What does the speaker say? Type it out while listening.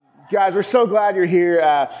Guys, we're so glad you're here.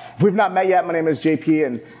 If we've not met yet, my name is JP,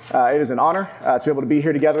 and it is an honor to be able to be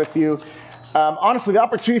here together with you. Honestly, the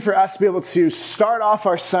opportunity for us to be able to start off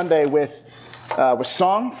our Sunday with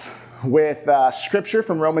songs, with scripture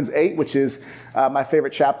from Romans 8, which is my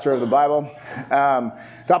favorite chapter of the Bible.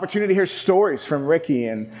 The opportunity to hear stories from Ricky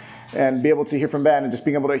and be able to hear from Ben, and just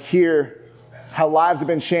being able to hear how lives have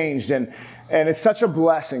been changed. And it's such a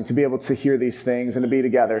blessing to be able to hear these things and to be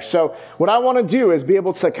together. So what I want to do is be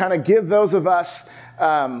able to kind of give those of us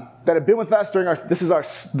that have been with us during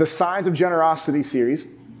the Signs of Generosity series.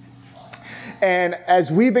 And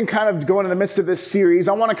as we've been kind of going in the midst of this series,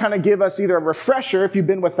 I want to kind of give us either a refresher if you've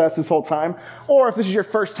been with us this whole time, or if this is your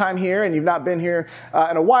first time here and you've not been here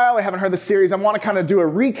in a while, or haven't heard the series, I want to kind of do a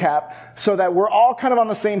recap so that we're all kind of on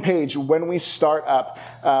the same page when we start up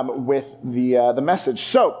with the message.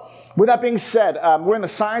 So with that being said, we're in the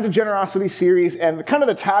Signs of Generosity series, and kind of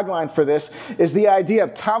the tagline for this is the idea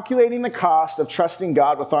of calculating the cost of trusting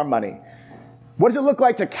God with our money. What does it look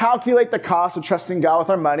like to calculate the cost of trusting God with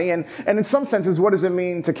our money? And in some senses, what does it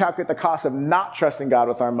mean to calculate the cost of not trusting God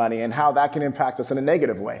with our money and how that can impact us in a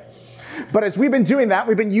negative way? But as we've been doing that,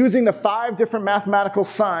 we've been using the 5 different mathematical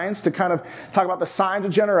signs to kind of talk about the signs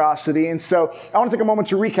of generosity. And so I want to take a moment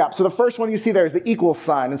to recap. So the first one you see there is the equal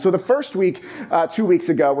sign. And so the first week, 2 weeks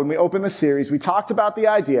ago, when we opened the series, we talked about the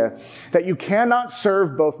idea that you cannot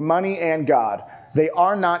serve both money and God. They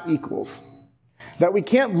are not equals. That we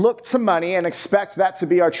can't look to money and expect that to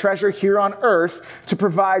be our treasure here on earth to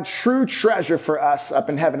provide true treasure for us up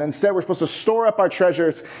in heaven. Instead, we're supposed to store up our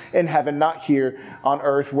treasures in heaven, not here on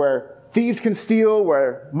earth where thieves can steal,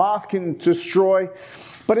 where moth can destroy.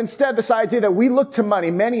 But instead, this idea that we look to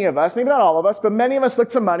money, many of us, maybe not all of us, but many of us look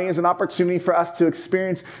to money as an opportunity for us to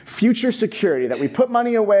experience future security, that we put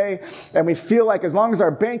money away and we feel like as long as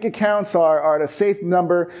our bank accounts are at a safe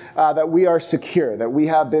number, that we are secure, that we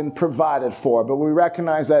have been provided for. But we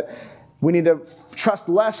recognize that we need to trust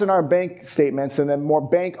less in our bank statements and then more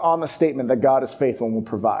bank on the statement that God is faithful and will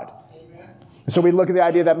provide. So we look at the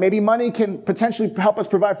idea that maybe money can potentially help us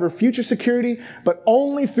provide for future security, but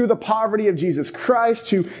only through the poverty of Jesus Christ,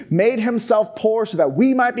 who made himself poor so that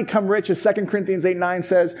we might become rich, as 2 Corinthians 8:9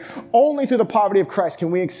 says. Only through the poverty of Christ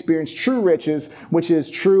can we experience true riches, which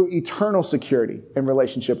is true eternal security in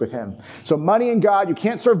relationship with him. So money and God, you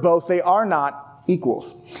can't serve both. They are not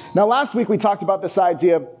equals. Now, last week we talked about this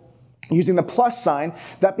idea using the plus sign,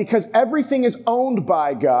 that because everything is owned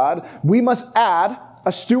by God, we must add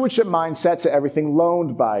a stewardship mindset to everything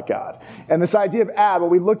loaned by God. And this idea of add, what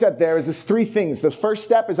we looked at there is this 3 things. The first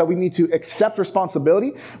step is that we need to accept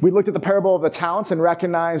responsibility. We looked at the parable of the talents and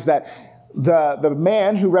recognized that the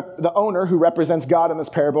man, the owner who represents God in this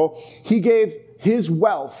parable, he gave his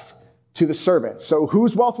wealth to the servant. So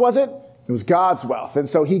whose wealth was it? It was God's wealth. And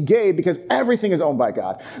so he gave because everything is owned by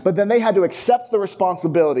God. But then they had to accept the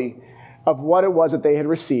responsibility of what it was that they had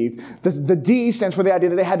received. The D stands for the idea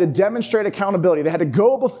that they had to demonstrate accountability. They had to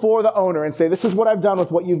go before the owner and say, this is what I've done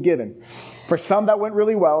with what you've given. For some that went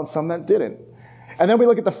really well and some that didn't. And then we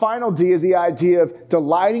look at the final D as the idea of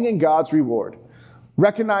delighting in God's reward.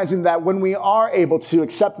 Recognizing that when we are able to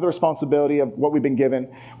accept the responsibility of what we've been given,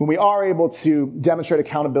 when we are able to demonstrate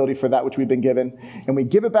accountability for that which we've been given, and we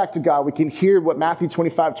give it back to God, we can hear what Matthew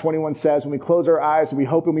 25:21 says when we close our eyes and we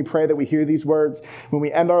hope and we pray that we hear these words when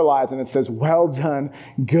we end our lives, and it says, well done,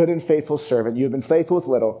 good and faithful servant. You have been faithful with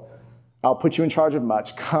little. I'll put you in charge of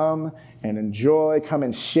much. Come and enjoy, come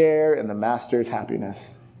and share in the master's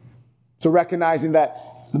happiness. So recognizing that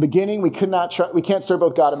in the beginning, we can't serve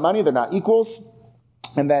both God and money. They're not equals.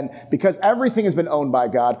 And then, because everything has been owned by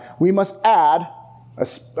God, we must add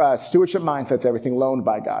a stewardship mindset to everything loaned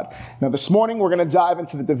by God. Now, this morning, we're going to dive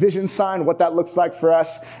into the division sign, what that looks like for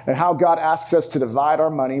us, and how God asks us to divide our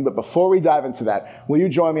money. But before we dive into that, will you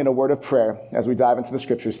join me in a word of prayer as we dive into the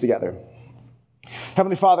scriptures together?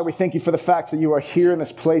 Heavenly Father, we thank you for the fact that you are here in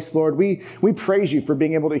this place, Lord. We praise you for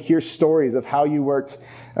being able to hear stories of how you worked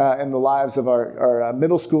in the lives of our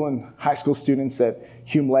middle school and high school students at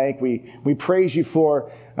Hume Lake. We praise you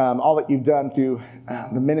for all that you've done through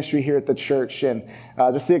the ministry here at the church and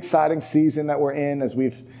just the exciting season that we're in as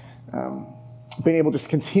we've been able to just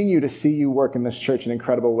continue to see you work in this church in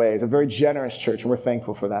incredible ways. A very generous church, and we're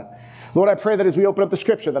thankful for that. Lord, I pray that as we open up the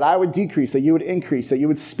scripture, that I would decrease, that you would increase, that you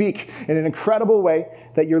would speak in an incredible way,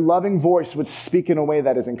 that your loving voice would speak in a way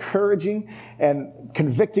that is encouraging and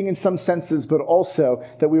convicting in some senses, but also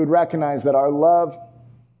that we would recognize that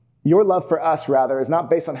your love for us, rather, is not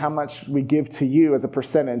based on how much we give to you as a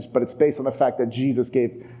percentage, but it's based on the fact that Jesus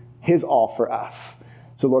gave his all for us.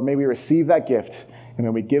 So, Lord, may we receive that gift, and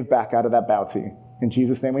may we give back out of that bounty. In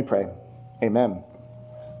Jesus' name we pray. Amen.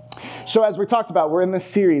 So as we talked about, we're in this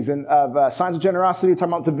series of Signs of Generosity, we're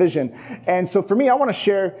talking about division. And so for me, I want to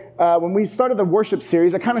share, when we started the worship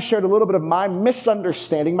series, I kind of shared a little bit of my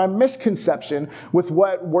misunderstanding, my misconception with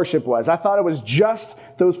what worship was. I thought it was just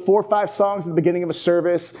those 4 or 5 songs at the beginning of a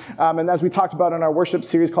service. And as we talked about in our worship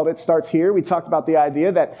series called It Starts Here, we talked about the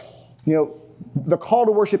idea that, the call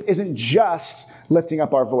to worship isn't just lifting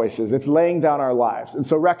up our voices. It's laying down our lives. And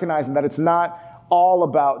so recognizing that it's not all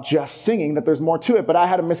about just singing, that there's more to it. But I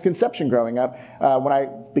had a misconception growing up when I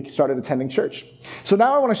started attending church. So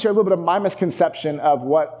now I want to share a little bit of my misconception of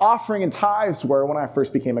what offering and tithes were when I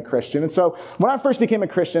first became a Christian. And so when I first became a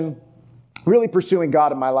Christian, really pursuing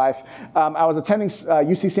God in my life, I was attending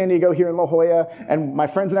UC San Diego here in La Jolla, and my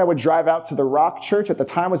friends and I would drive out to the Rock Church. At the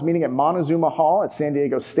time, was meeting at Montezuma Hall at San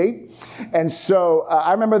Diego State. And so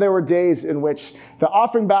I remember there were days in which the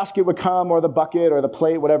offering basket would come, or the bucket, or the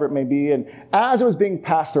plate, whatever it may be. And as it was being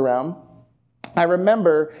passed around, I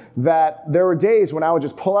remember that there were days when I would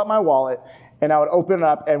just pull out my wallet, and I would open it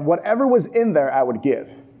up, and whatever was in there, I would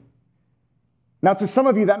give. Now, to some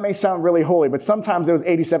of you, that may sound really holy, but sometimes it was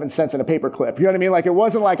 87 cents in a paper clip. You know what I mean? Like, it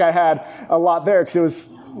wasn't like I had a lot there because it was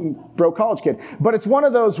broke college kid. But it's one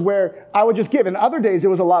of those where I would just give. And other days, it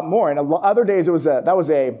was a lot more. And other days,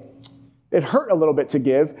 it hurt a little bit to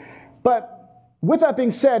give. But with that being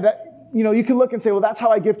said, you can look and say, well, that's how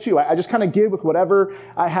I give too. I just kind of give with whatever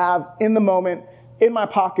I have in the moment, in my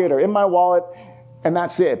pocket or in my wallet. And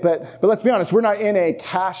that's it. But let's be honest, we're not in a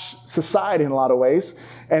cash society in a lot of ways.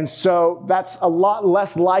 And so that's a lot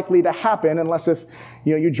less likely to happen unless if,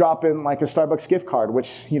 you drop in like a Starbucks gift card,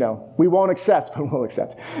 which, we won't accept, but we'll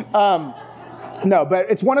accept. No, but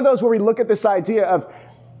it's one of those where we look at this idea of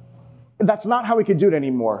that's not how we could do it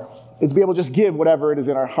anymore, is be able to just give whatever it is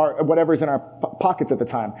in our heart, whatever is in our pockets at the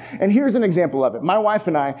time. And here's an example of it. My wife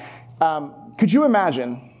and I, could you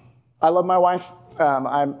imagine, I love my wife.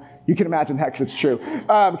 You can imagine that because it's true.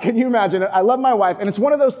 Can you imagine it? I love my wife, and it's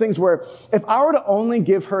one of those things where if I were to only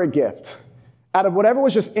give her a gift out of whatever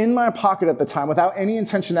was just in my pocket at the time without any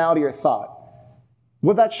intentionality or thought,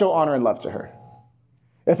 would that show honor and love to her?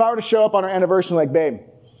 If I were to show up on our anniversary like, babe,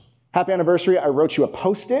 happy anniversary, I wrote you a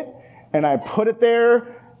Post-it, and I put it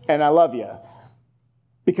there, and I love you,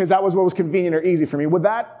 because that was what was convenient or easy for me, would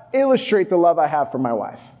that illustrate the love I have for my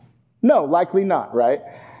wife? No, likely not, right?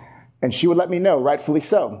 And she would let me know, rightfully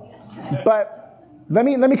so. But let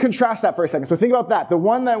me contrast that for a second. So think about that. The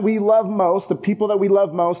one that we love most, the people that we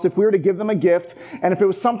love most, if we were to give them a gift, and if it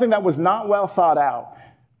was something that was not well thought out,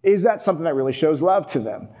 is that something that really shows love to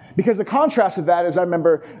them? Because the contrast of that is, I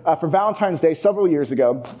remember for Valentine's Day several years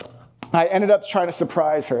ago, I ended up trying to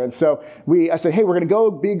surprise her. And so I said, hey, we're going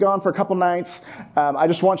to be gone for a couple nights. I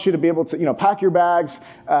just want you to be able to, pack your bags.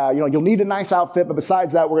 You'll need a nice outfit, but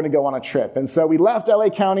besides that, we're going to go on a trip. And so we left LA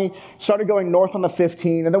County, started going north on the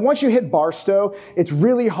 15. And then once you hit Barstow, it's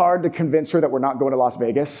really hard to convince her that we're not going to Las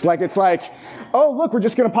Vegas. It's like, oh, look, we're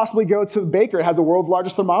just going to possibly go to the baker. It has the world's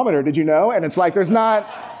largest thermometer. Did you know? And it's like, there's not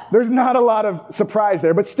a lot of surprise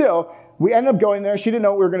there, but still, we ended up going there. She didn't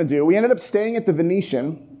know what we were going to do. We ended up staying at the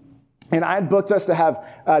Venetian. And I had booked us to have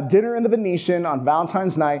dinner in the Venetian on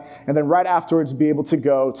Valentine's night, and then right afterwards be able to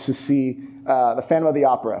go to see the Phantom of the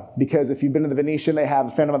Opera. Because if you've been to the Venetian, they have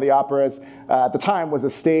the Phantom of the Opera at the time was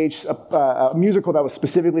a musical that was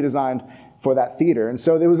specifically designed for that theater. And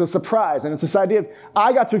so there was a surprise. And it's this idea of,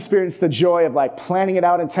 I got to experience the joy of planning it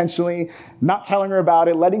out intentionally, not telling her about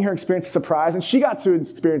it, letting her experience the surprise. And she got to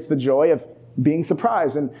experience the joy of being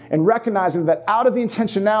surprised and recognizing that out of the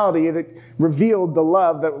intentionality, it revealed the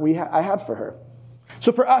love that I had for her.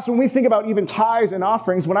 So for us, when we think about even tithes and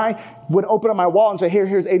offerings, when I would open up my wallet and say,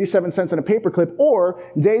 here's 87 cents in a paperclip, or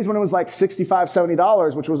days when it was like $65,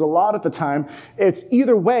 $70, which was a lot at the time, it's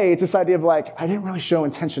either way, it's this idea of I didn't really show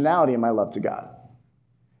intentionality in my love to God.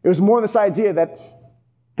 It was more this idea that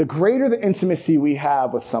the greater the intimacy we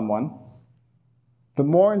have with someone, the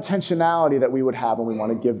more intentionality that we would have when we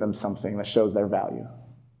want to give them something that shows their value.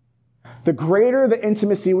 The greater the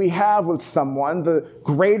intimacy we have with someone, the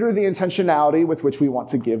greater the intentionality with which we want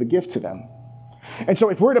to give a gift to them. And so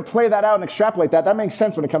if we're to play that out and extrapolate that makes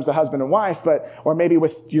sense when it comes to husband and wife, or maybe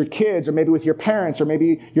with your kids, or maybe with your parents, or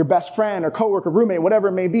maybe your best friend, or coworker, roommate, whatever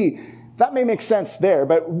it may be. That may make sense there,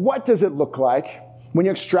 but what does it look like when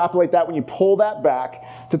you extrapolate that, when you pull that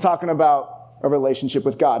back to talking about a relationship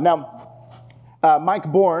with God? Now,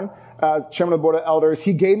 Mike Bourne, chairman of the board of elders,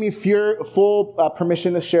 he gave me full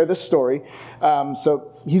permission to share this story.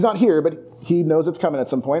 So he's not here, but he knows it's coming at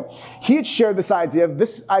some point. He had shared this idea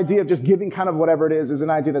of just giving kind of whatever it is an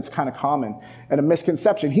idea that's kind of common and a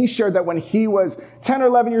misconception. He shared that when he was 10 or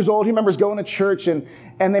 11 years old, he remembers going to church and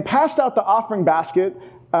they passed out the offering basket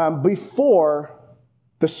before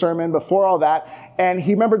the sermon, before all that, and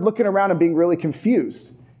he remembered looking around and being really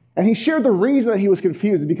confused. And he shared the reason that he was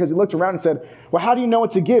confused because he looked around and said, well, how do you know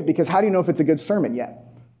what to give? Because how do you know if it's a good sermon yet?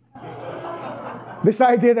 This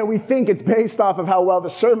idea that we think it's based off of how well the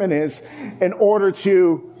sermon is in order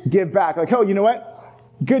to give back. Like, oh, you know what?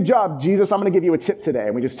 Good job, Jesus. I'm going to give you a tip today.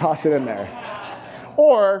 And we just toss it in there.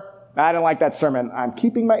 Or, I didn't like that sermon. I'm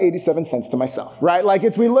keeping my 87 cents to myself, right? Like,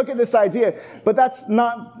 we look at this idea, but that's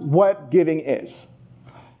not what giving is.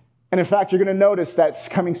 And in fact, you're going to notice that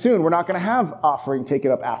coming soon, we're not going to have offering take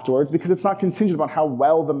it up afterwards because it's not contingent upon how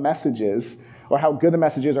well the message is or how good the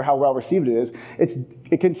message is or how well received it is. It's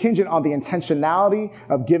contingent on the intentionality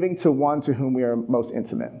of giving to one to whom we are most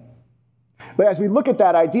intimate. But as we look at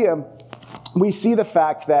that idea, we see the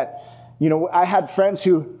fact that, I had friends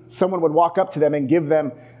who someone would walk up to them and give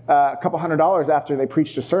them a couple $100 after they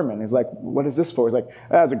preached a sermon. He's like, what is this for? He's like,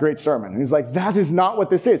 that was a great sermon. And he's like, that is not what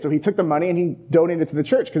this is. So he took the money and he donated it to the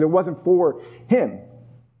church because it wasn't for him.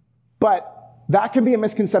 But that can be a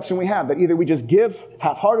misconception we have, that either we just give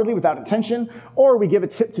half-heartedly without intention, or we give a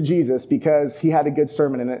tip to Jesus because he had a good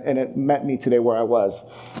sermon and it met me today where I was.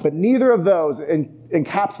 But neither of those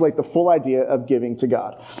encapsulate the full idea of giving to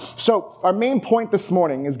God. So our main point this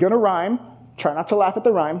morning is going to rhyme. Try not to laugh at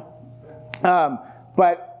the rhyme.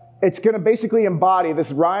 But it's going to basically embody,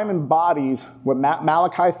 this rhyme embodies what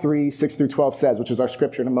Malachi 3, 6 through 12 says, which is our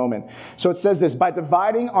scripture in a moment. So it says this, by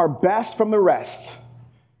dividing our best from the rest,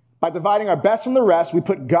 we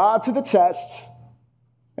put God to the test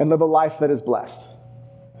and live a life that is blessed.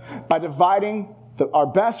 By dividing our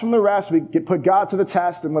best from the rest, we put God to the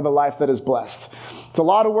test and live a life that is blessed. It's a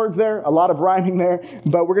lot of words there, a lot of rhyming there,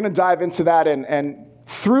 but we're going to dive into that. And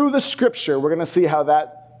through the scripture, we're going to see how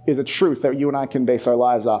that is a truth that you and I can base our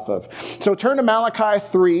lives off of. So turn to Malachi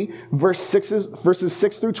 3, verses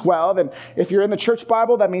 6 through 12. And if you're in the church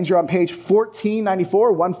Bible, that means you're on page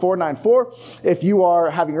 1494, 1494. If you are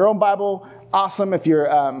having your own Bible, awesome. If you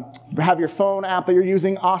have your phone app that you're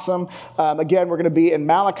using, awesome. Again, we're going to be in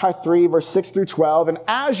Malachi 3, verse 6 through 12. And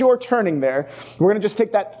as you're turning there, we're going to just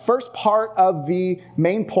take that first part of the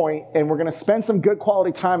main point, and we're going to spend some good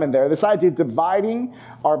quality time in there. This idea of dividing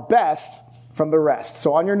our best from the rest.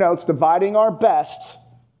 So on your notes, dividing our best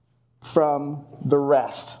from the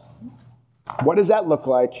rest. What does that look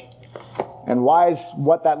like? And why is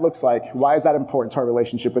that important to our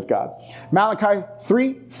relationship with God? Malachi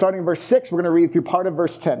 3, starting verse 6, we're going to read through part of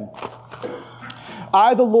verse 10.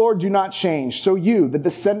 I, the Lord, do not change, so you, the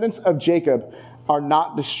descendants of Jacob, are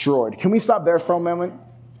not destroyed. Can we stop there for a moment?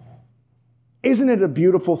 Isn't it a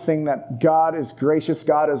beautiful thing that God is gracious,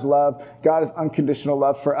 God is love, God is unconditional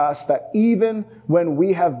love for us, that even when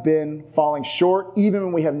we have been falling short, even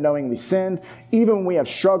when we have knowingly sinned, even when we have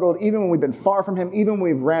struggled, even when we've been far from him, even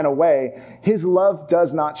when we've ran away, his love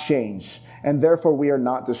does not change, and therefore we are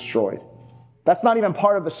not destroyed. That's not even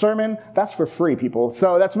part of the sermon. That's for free, people.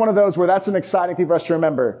 So that's one of those where that's an exciting thing for us to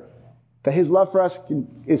remember. That his love for us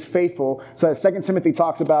is faithful. So as 2 Timothy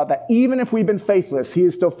talks about that even if we've been faithless, he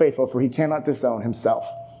is still faithful, for he cannot disown himself.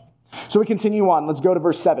 So we continue on. Let's go to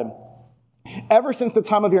verse 7. Ever since the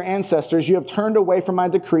time of your ancestors, you have turned away from my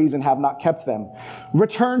decrees and have not kept them.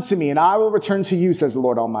 Return to me, and I will return to you, says the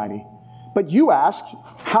Lord Almighty. But you ask,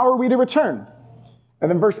 how are we to return?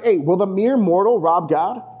 And then verse 8, will the mere mortal rob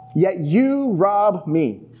God? Yet you rob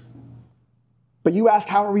me. But you ask,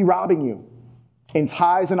 how are we robbing you? In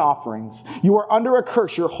tithes and offerings. You are under a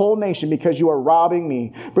curse, your whole nation, because you are robbing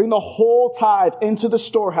me. Bring the whole tithe into the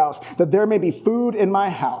storehouse, that there may be food in my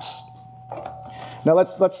house. Now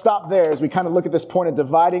let's stop there as we kind of look at this point of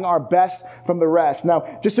dividing our best from the rest.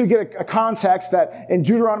 Now, just so you get a context that in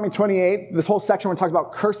Deuteronomy 28, this whole section we're talking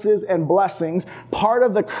about curses and blessings. Part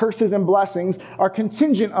of the curses and blessings are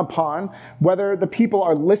contingent upon whether the people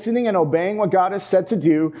are listening and obeying what God has said to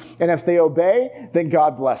do. And if they obey, then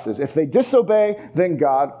God blesses. If they disobey, then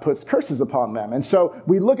God puts curses upon them. And so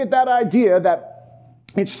we look at that idea that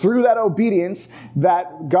it's through that obedience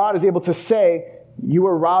that God is able to say, you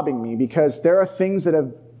are robbing me, because there are things that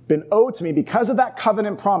have been owed to me because of that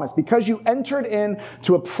covenant promise. Because you entered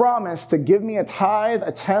into a promise to give me a tithe,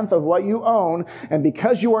 a tenth of what you own, and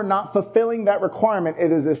because you are not fulfilling that requirement,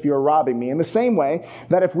 it is as if you're robbing me. In the same way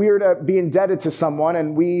that if we were to be indebted to someone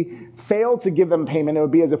and we fail to give them payment, it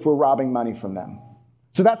would be as if we're robbing money from them.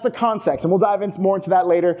 So that's the context, and we'll dive more into that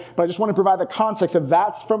later, but I just want to provide the context of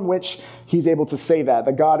that's from which he's able to say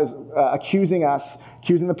that God is accusing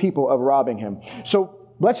the people of robbing him. So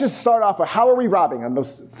let's just start off with how are we robbing him?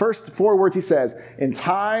 Those first 4 words he says, in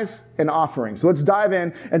tithes and offerings. So let's dive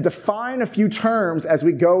in and define a few terms as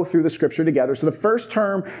we go through the scripture together. So the first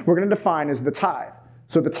term we're going to define is the tithe.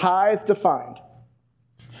 So the tithe defined.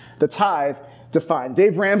 The tithe, defined.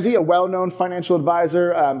 Dave Ramsey, a well-known financial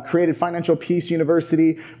advisor, created Financial Peace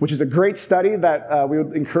University, which is a great study that we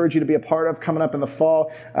would encourage you to be a part of coming up in the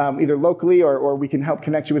fall, either locally or we can help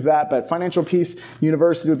connect you with that. But Financial Peace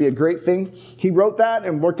University would be a great thing. He wrote that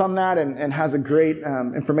and worked on that and has a great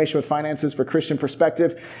information with finances for Christian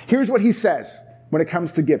perspective. Here's what he says when it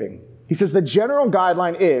comes to giving. He says the general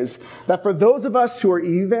guideline is that for those of us who are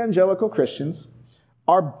evangelical Christians,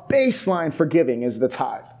 our baseline for giving is the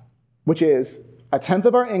tithe, which is 1/10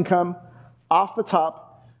 of our income off the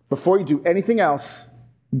top before you do anything else,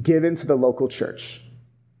 given to the local church.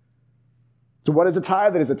 So what is a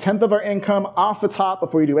tithe? That is 1/10 of our income off the top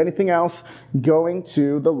before you do anything else, going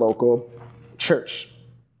to the local church.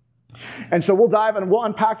 And so we'll dive and we'll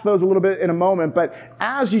unpack those a little bit in a moment, but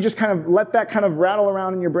as you just kind of let that kind of rattle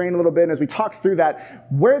around in your brain a little bit, and as we talk through that,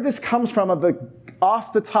 where this comes from of the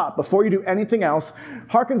off the top before you do anything else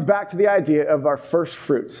harkens back to the idea of our first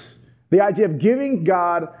fruits. The idea of giving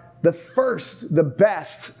God the first, the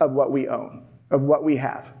best of what we own, of what we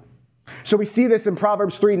have. So we see this in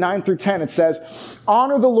Proverbs 3, 9 through 10. It says,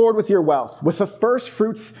 honor the Lord with your wealth, with the first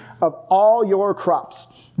fruits of all your crops.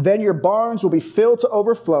 Then your barns will be filled to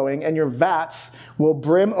overflowing, and your vats will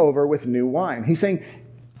brim over with new wine. He's saying,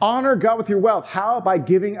 honor God with your wealth. How? By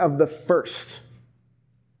giving of the first.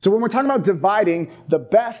 So when we're talking about dividing the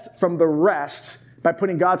best from the rest, by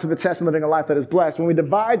putting God to the test and living a life that is blessed, when we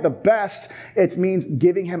divide the best, it means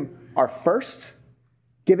giving him our first,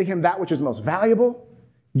 giving him that which is most valuable,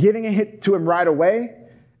 giving it to him right away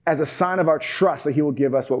as a sign of our trust that he will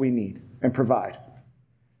give us what we need and provide.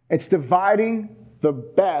 It's dividing the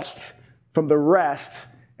best from the rest,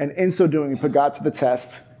 and in so doing, we put God to the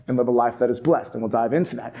test and live a life that is blessed, and we'll dive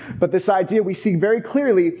into that. But this idea we see very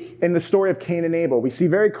clearly in the story of Cain and Abel. We see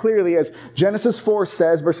very clearly as Genesis 4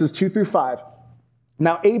 says, verses 2 through 5,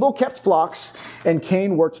 now Abel kept flocks, and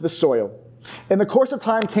Cain worked the soil. In the course of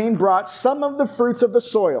time, Cain brought some of the fruits of the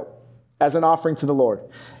soil as an offering to the Lord.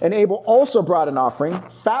 And Abel also brought an offering,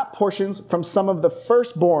 fat portions from some of the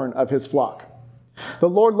firstborn of his flock. The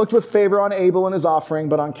Lord looked with favor on Abel and his offering,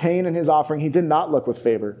 but on Cain and his offering he did not look with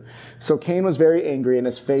favor. So Cain was very angry, and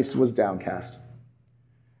his face was downcast.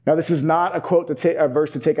 Now this is not a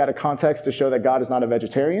verse to take out of context to show that God is not a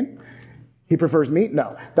vegetarian. He prefers meat?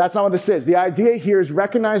 No, that's not what this is. The idea here is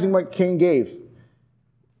recognizing what Cain gave.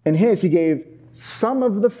 In his, he gave some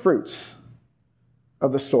of the fruits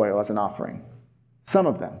of the soil as an offering. Some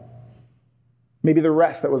of them. Maybe the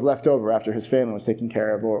rest that was left over after his family was taken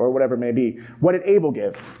care of, or whatever it may be. What did Abel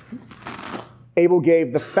give? Abel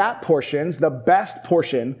gave the fat portions, the best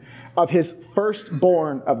portion of his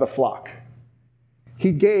firstborn of the flock.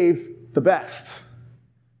 He gave the best.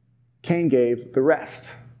 Cain gave the rest.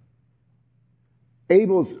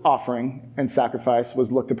 Abel's offering and sacrifice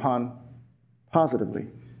was looked upon positively,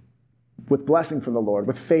 with blessing from the Lord,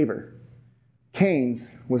 with favor. Cain's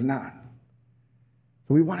was not.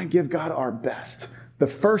 So we want to give God our best, the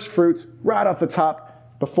first fruits right off the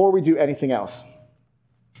top before we do anything else.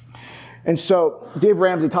 And so Dave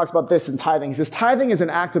Ramsey talks about this in tithing. He says, tithing is an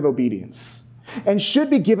act of obedience and should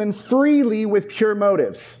be given freely with pure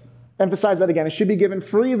motives. Emphasize that again. It should be given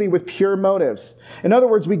freely with pure motives. In other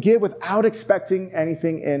words, we give without expecting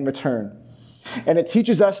anything in return. And it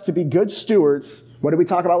teaches us to be good stewards. What did we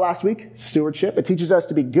talk about last week? Stewardship. It teaches us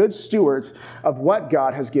to be good stewards of what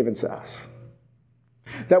God has given to us.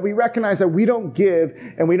 That we recognize that we don't give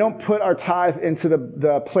and we don't put our tithe into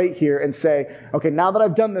the plate here and say, okay, now that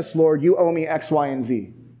I've done this, Lord, you owe me X, Y, and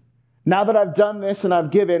Z. Now that I've done this and I've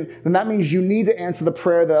given, then that means you need to answer the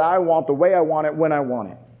prayer that I want, the way I want it, when I want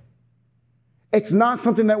it. It's not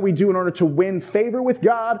something that we do in order to win favor with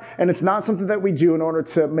God, and it's not something that we do in order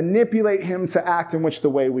to manipulate him to act in the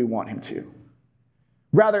way we want him to.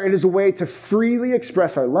 Rather, it is a way to freely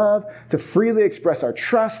express our love, to freely express our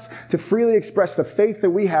trust, to freely express the faith that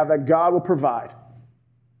we have that God will provide,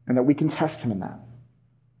 and that we can test him in that.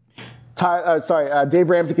 Dave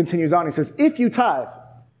Ramsey continues on. He says, if you tithe,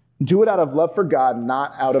 do it out of love for God,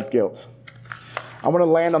 not out of guilt. I want to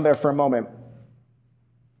land on there for a moment.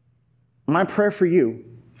 My prayer for you,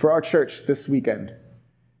 for our church this weekend,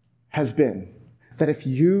 has been that if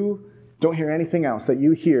you don't hear anything else, that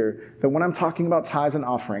you hear that when I'm talking about tithes and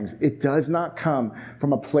offerings, it does not come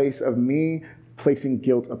from a place of me placing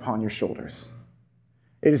guilt upon your shoulders.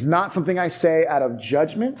 It is not something I say out of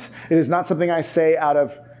judgment. It is not something I say out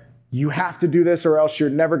of, you have to do this or else you're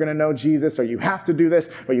never going to know Jesus, or you have to do this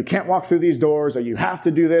or you can't walk through these doors, or you have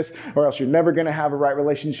to do this or else you're never going to have a right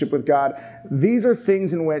relationship with God. These are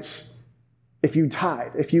things in which if you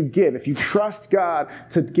tithe, if you give, if you trust God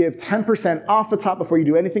to give 10% off the top before you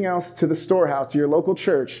do anything else to the storehouse, to your local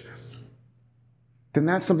church, then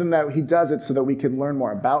that's something that he does it so that we can learn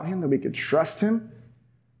more about him, that we can trust him.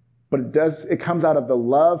 But it comes out of the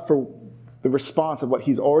love for the response of what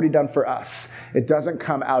he's already done for us. It doesn't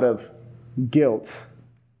come out of guilt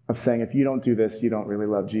of saying, if you don't do this, you don't really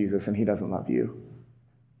love Jesus and he doesn't love you.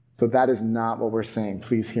 So that is not what we're saying.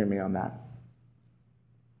 Please hear me on that.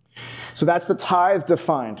 So that's the tithe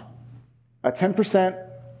defined. 10%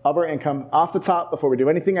 of our income off the top before we do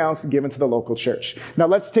anything else given to the local church. Now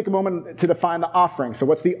let's take a moment to define the offering. So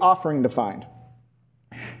what's the offering defined?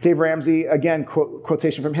 Dave Ramsey, again,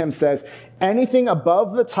 quotation from him says, anything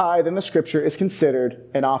above the tithe in the scripture is considered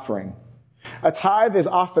an offering. A tithe is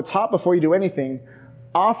off the top before you do anything.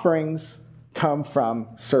 Offerings come from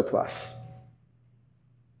surplus.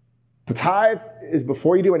 The tithe is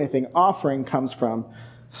before you do anything. Offering comes from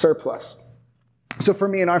surplus. So for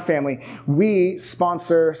me and our family, we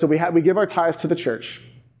sponsor, we give our tithes to the church.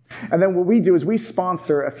 And then what we do is we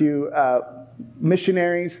sponsor a few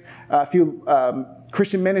missionaries, a few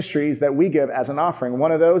Christian ministries that we give as an offering.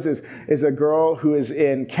 One of those is a girl who is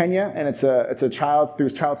in Kenya, and it's a child through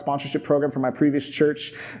a child sponsorship program from my previous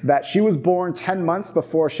church, that she was born 10 months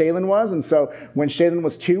before Shaylin was. And so when Shaylin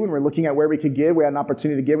was 2 and we're looking at where we could give, we had an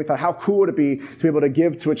opportunity to give. We thought, how cool would it be to be able to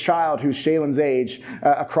give to a child who's Shaylin's age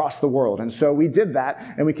across the world? And so we did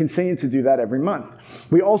that, and we continue to do that every month.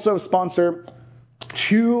 We also sponsor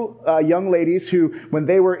 2 young ladies who, when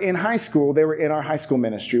they were in high school, they were in our high school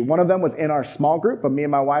ministry. One of them was in our small group, but me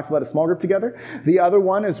and my wife led a small group together. The other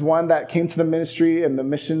one is one that came to the ministry and the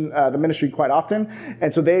ministry quite often.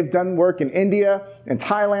 And so they've done work in India and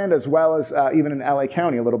Thailand, as well as even in LA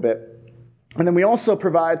County a little bit. And then we also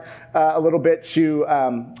provide a little bit to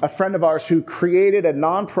a friend of ours who created a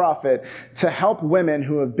nonprofit to help women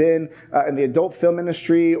who have been in the adult film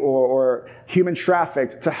industry or human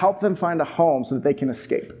trafficked, to help them find a home so that they can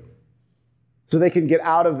escape. So they can get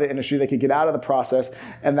out of the industry, they could get out of the process,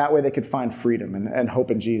 and that way they could find freedom and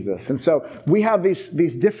hope in Jesus. And so we have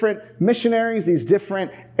these different missionaries, these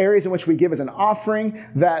different areas in which we give as an offering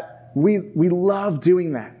that we love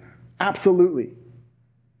doing that. Absolutely.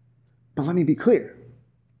 But let me be clear.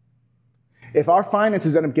 If our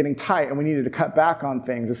finances end up getting tight and we needed to cut back on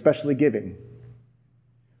things, especially giving,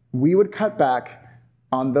 we would cut back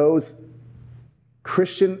on those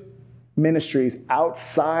Christian ministries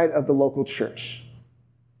outside of the local church.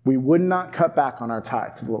 We would not cut back on our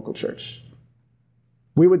tithe to the local church.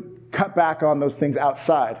 We would cut back on those things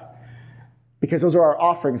outside because those are our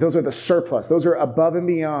offerings. Those are the surplus. Those are above and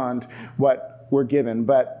beyond what we're given.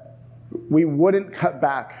 But we wouldn't cut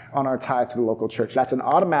back on our tithe to the local church. That's an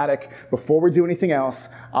automatic, before we do anything else,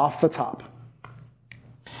 off the top.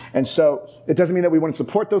 And so it doesn't mean that we wouldn't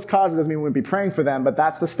support those causes. It doesn't mean we wouldn't be praying for them, but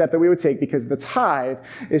that's the step that we would take because the tithe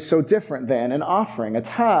is so different than an offering. A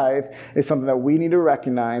tithe is something that we need to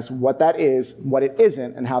recognize what that is, what it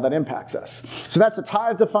isn't, and how that impacts us. So that's the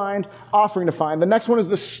tithe defined, offering defined. The next one is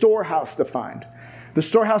the storehouse defined. The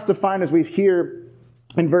storehouse defined, as we hear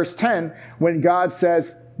in verse 10, when God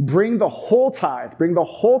says, bring the whole tithe, bring the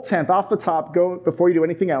whole tenth off the top, go before you do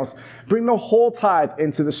anything else, bring the whole tithe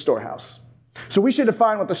into the storehouse. So we should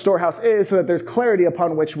define what the storehouse is so that there's clarity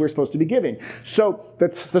upon which we're supposed to be giving. So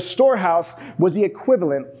the storehouse was the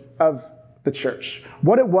equivalent of the church.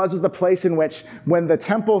 What it was the place in which, when the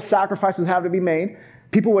temple sacrifices had to be made,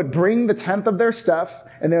 people would bring the tenth of their stuff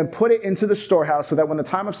and then put it into the storehouse so that when the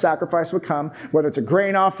time of sacrifice would come, whether it's a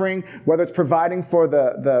grain offering, whether it's providing for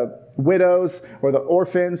the widows or the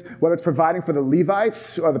orphans, whether it's providing for the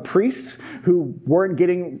Levites or the priests who weren't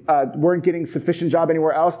getting sufficient job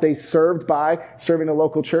anywhere else, they served by serving the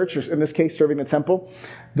local church, or in this case, serving the temple.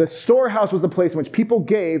 The storehouse was the place in which people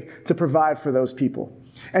gave to provide for those people.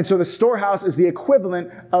 And so the storehouse is the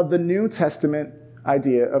equivalent of the New Testament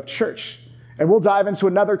idea of church. And we'll dive into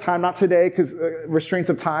another time, not today, because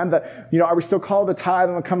restraints of time, that, are we still called a tithe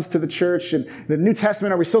when it comes to the church? And the New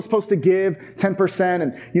Testament, are we still supposed to give 10%?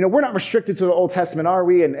 And, we're not restricted to the Old Testament, are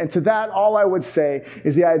we? And to that, all I would say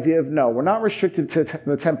is the idea of, no, we're not restricted to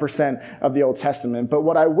the 10% of the Old Testament. But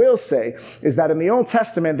what I will say is that in the Old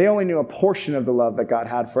Testament, they only knew a portion of the love that God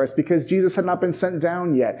had for us because Jesus had not been sent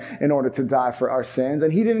down yet in order to die for our sins.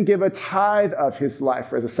 And he didn't give a tithe of his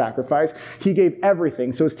life as a sacrifice. He gave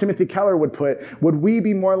everything. So as Timothy Keller would put, would we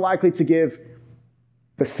be more likely to give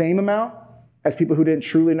the same amount as people who didn't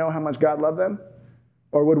truly know how much God loved them?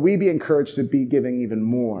 Or would we be encouraged to be giving even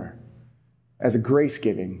more as a grace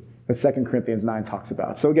giving that 2 Corinthians 9 talks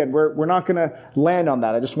about? So again, we're not going to land on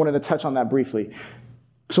that. I just wanted to touch on that briefly.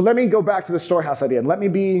 So let me go back to the storehouse idea and let me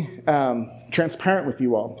be transparent with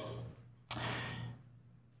you all.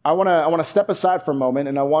 I want to step aside for a moment,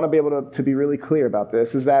 and I want to be able to be really clear about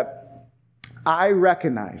this, is that I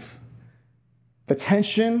recognize the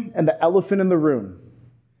tension and the elephant in the room,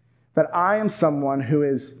 that I am someone who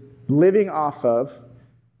is living off of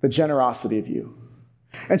the generosity of you.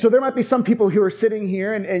 And so there might be some people who are sitting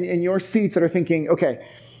here in your seats that are thinking, okay,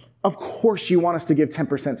 of course you want us to give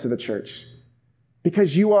 10% to the church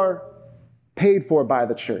because you are paid for by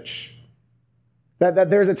the church.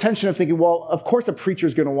 That there's a tension of thinking, well, of course a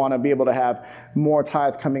preacher's going to want to be able to have more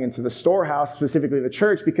tithe coming into the storehouse, specifically the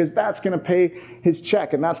church, because that's going to pay his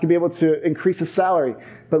check and that's going to be able to increase his salary.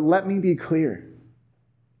 But let me be clear.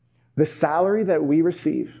 The salary that we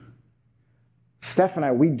receive, Steph and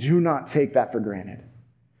I, we do not take that for granted.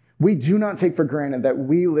 We do not take for granted that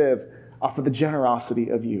we live off of the generosity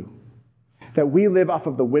of you, that we live off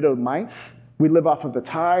of the widowed mites. We live off of the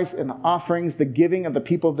tithes and the offerings, the giving of the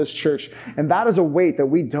people of this church. And that is a weight that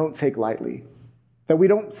we don't take lightly, that we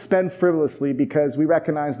don't spend frivolously because we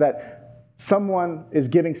recognize that someone is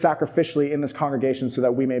giving sacrificially in this congregation so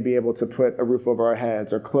that we may be able to put a roof over our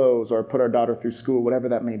heads or clothes or put our daughter through school, whatever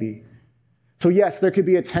that may be. So yes, there could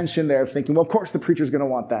be a tension there of thinking, well, of course the preacher's going to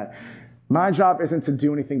want that. My job isn't to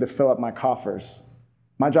do anything to fill up my coffers.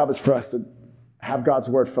 My job is for us to have God's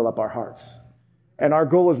word fill up our hearts. And our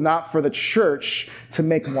goal is not for the church to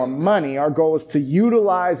make more money. Our goal is to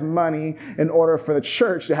utilize money in order for the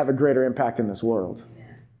church to have a greater impact in this world.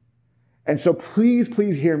 And so please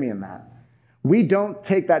hear me in that. We don't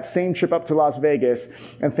take that same trip up to Las Vegas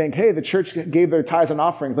and think, hey, the church gave their tithes and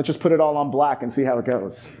offerings. Let's just put it all on black and see how it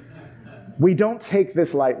goes. We don't take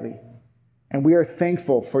this lightly. And we are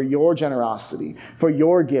thankful for your generosity, for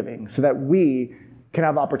your giving, so that we can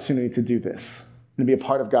have the opportunity to do this and be a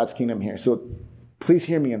part of God's kingdom here. So please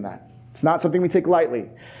hear me in that. It's not something we take lightly.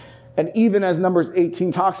 And even as Numbers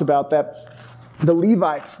 18 talks about that, the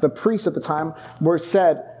Levites, the priests at the time, were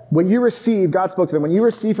said, when you receive, God spoke to them, when you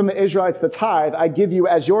receive from the Israelites the tithe I give you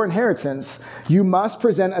as your inheritance, you must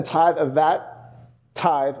present a tithe of that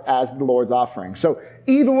tithe as the Lord's offering. So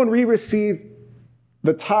even when we receive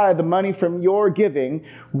the tithe, the money from your giving,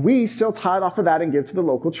 we still tithe off of that and give to the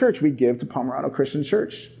local church. We give to Pomerano Christian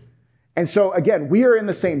Church. And so, again, we are in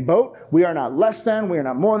the same boat. We are not less than. We are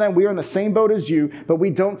not more than. We are in the same boat as you, but we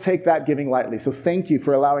don't take that giving lightly. So thank you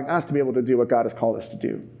for allowing us to be able to do what God has called us to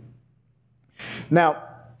do. Now,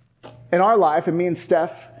 in our life, and me and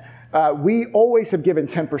Steph, we always have given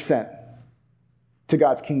 10% to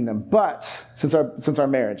God's kingdom, but since our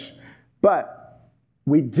marriage. But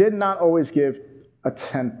we did not always give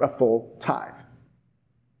a full tithe.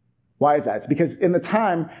 Why is that? It's because in the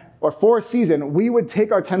time, or for a season, we would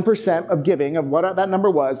take our 10% of giving, of what that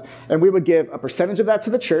number was, and we would give a percentage of that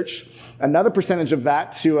to the church, another percentage of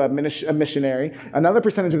that to a missionary, another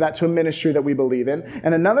percentage of that to a ministry that we believe in,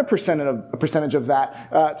 and another percentage of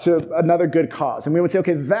that to another good cause. And we would say,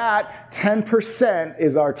 okay, that 10%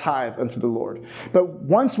 is our tithe unto the Lord. But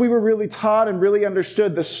once we were really taught and really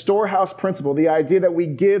understood the storehouse principle, the idea that we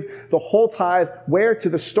give the whole tithe, where? To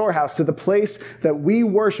the storehouse, to the place that we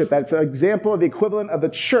worship, that's an example of the equivalent of the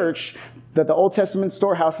church, that the Old Testament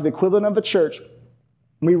storehouse is the equivalent of the church.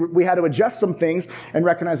 We had to adjust some things and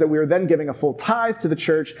recognize that we were then giving a full tithe to the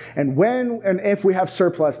church. And when and if we have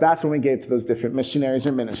surplus, that's when we gave to those different missionaries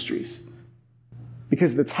or ministries.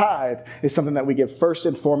 Because the tithe is something that we give first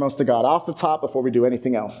and foremost to God off the top before we do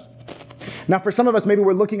anything else. Now, for some of us, maybe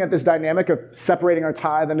we're looking at this dynamic of separating our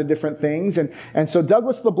tithe into different things. And so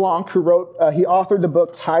Douglas LeBlanc, who he authored the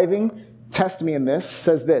book Tithing, Test Me in This,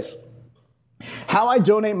 says this: how I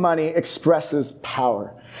donate money expresses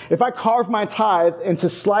power. If I carve my tithe into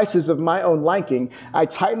slices of my own liking, I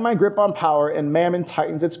tighten my grip on power and mammon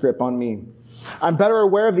tightens its grip on me. I'm better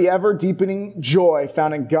aware of the ever-deepening joy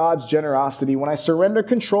found in God's generosity when I surrender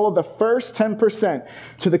control of the first 10%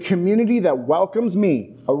 to the community that welcomes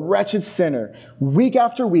me, a wretched sinner, week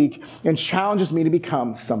after week, and challenges me to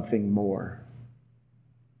become something more.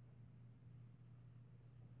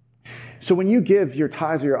 So when you give your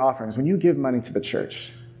tithes or your offerings, when you give money to the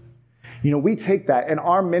church, we take that in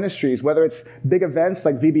our ministries, whether it's big events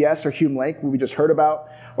like VBS or Hume Lake, who we just heard about,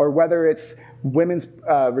 or whether it's women's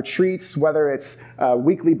retreats, whether it's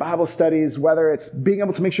weekly Bible studies, whether it's being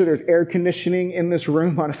able to make sure there's air conditioning in this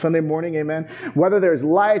room on a Sunday morning, amen, whether there's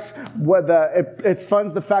lights, it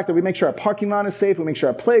funds the fact that we make sure our parking lot is safe, we make sure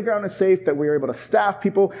our playground is safe, that we are able to staff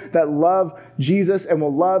people that love Jesus and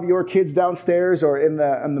will love your kids downstairs or in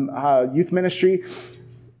the youth ministry.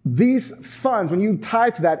 These funds, when you tie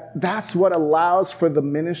to that, that's what allows for the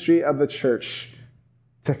ministry of the church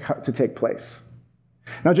to take place.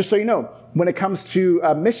 Now, just so you know, when it comes to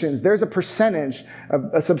missions, there's a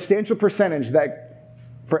substantial percentage that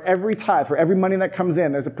For every tithe, for every money that comes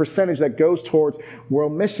in, there's a percentage that goes towards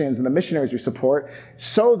world missions and the missionaries we support,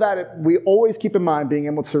 so that we always keep in mind being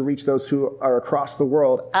able to reach those who are across the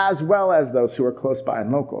world, as well as those who are close by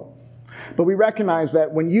and local. But we recognize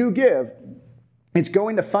that when you give, it's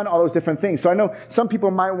going to fund all those different things. So I know some people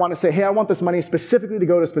might want to say, hey, I want this money specifically to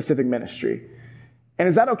go to a specific ministry. And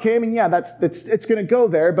is that okay? I mean, yeah, it's going to go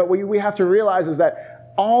there, but what we have to realize is that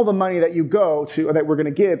all the money that you go to, or that we're going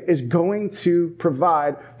to give, is going to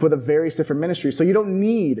provide for the various different ministries. So you don't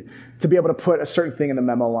need to be able to put a certain thing in the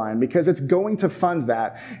memo line, because it's going to fund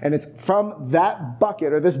that. And it's from that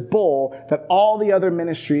bucket or this bowl that all the other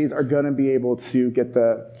ministries are going to be able to get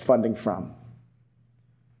the funding from.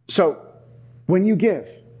 So when you give,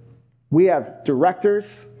 we have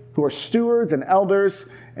directors who are stewards and elders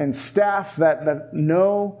and staff that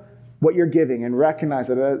know what you're giving and recognize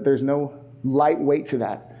that there's no light weight to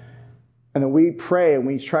that. And then we pray and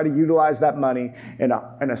we try to utilize that money in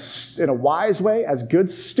a wise way as good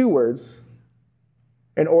stewards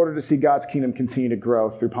in order to see God's kingdom continue to grow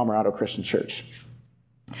through Palmerado Christian Church.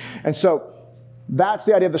 And so that's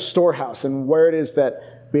the idea of the storehouse, and where it is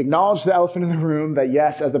that we acknowledge the elephant in the room, that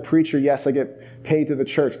yes, as the preacher, yes, I get paid to the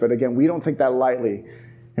church, but again, we don't take that lightly,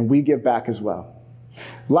 and we give back as well.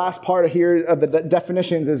 Last part here of the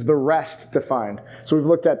definitions is the rest defined. So we've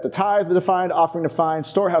looked at the tithe defined, offering defined,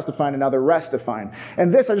 storehouse defined, and now the rest defined.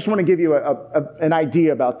 And this, I just want to give you an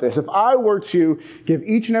idea about this. If I were to give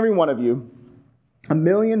each and every one of you $1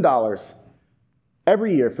 million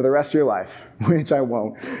every year for the rest of your life, which I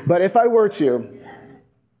won't, but if I were to,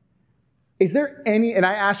 is there any, and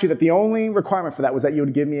I asked you that the only requirement for that was that you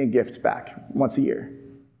would give me a gift back once a year.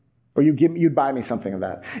 Or you'd buy me something of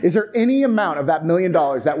that. Is there any amount of that $1 million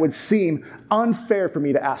that would seem unfair for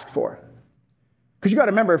me to ask for? Because you got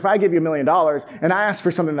to remember, if I give you $1 million and I ask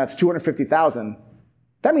for something that's $250,000,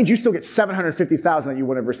 that means you still get $750,000 that you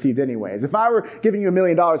wouldn't have received anyways. If I were giving you $1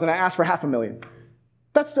 million and I asked for $500,000,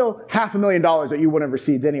 that's still $500,000 that you wouldn't have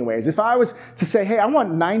received anyways. If I was to say, hey, I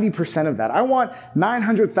want 90% of that, I want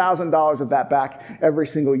 $900,000 of that back every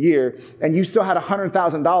single year, and you still had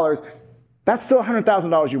 $100,000, that's still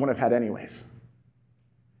 $100,000 you wouldn't have had anyways.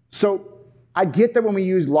 So I get that when we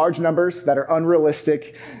use large numbers that are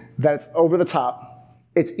unrealistic, that's over the top,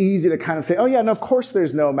 it's easy to kind of say, oh yeah, no, of course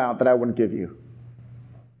there's no amount that I wouldn't give you.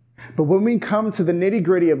 But when we come to the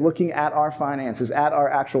nitty-gritty of looking at our finances, at our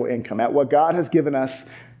actual income, at what God has given us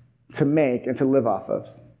to make and to live off of,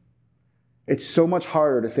 it's so much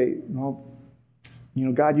harder to say, well,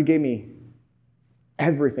 God, you gave me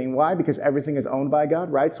everything. Why? Because everything is owned by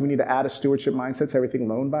God, right? So we need to add a stewardship mindset to everything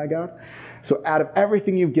loaned by God. So out of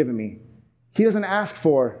everything you've given me, he doesn't ask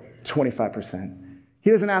for 25%. He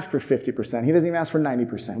doesn't ask for 50%. He doesn't even ask for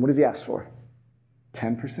 90%. What does he ask for?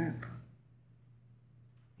 10%.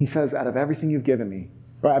 He says, out of everything you've given me,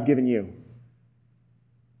 or I've given you,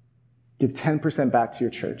 give 10% back to your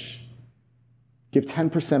church. Give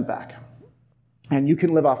 10% back. And you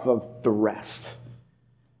can live off of the rest.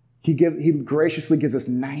 He graciously gives us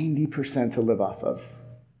 90% to live off of.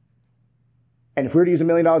 And if we were to use $1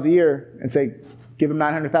 million a year and say, give him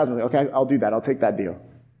 $900,000, okay, I'll do that. I'll take that deal.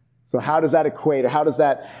 So how does that equate, or how does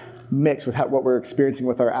that mix with what we're experiencing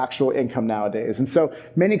with our actual income nowadays? And so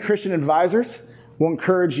many Christian advisors will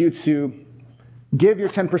encourage you to give your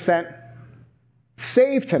 10%,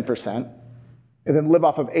 save 10%, and then live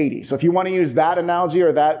off of 80. So if you want to use that analogy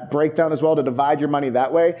or that breakdown as well to divide your money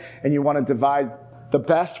that way, and you want to divide the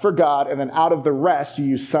best for God, and then out of the rest, you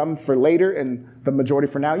use some for later and the majority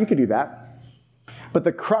for now, you could do that. But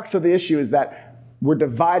the crux of the issue is that we're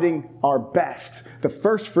dividing our best. The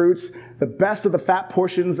first fruits, the best of the fat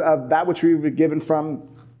portions of that which we've been given from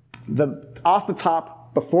off the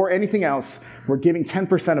top, before anything else, we're giving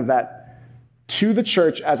 10% of that to the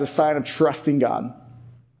church as a sign of trusting God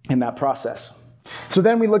in that process. So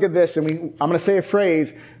then we look at this, and I'm going to say a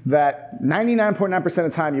phrase that 99.9% of the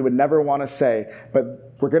time you would never want to say,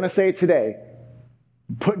 but we're going to say it today.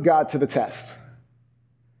 Put God to the test.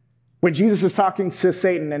 When Jesus is talking to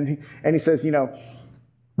Satan and he says,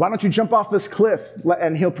 why don't you jump off this cliff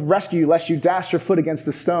and he'll rescue you lest you dash your foot against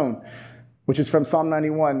a stone, which is from Psalm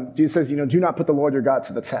 91. Jesus says, do not put the Lord your God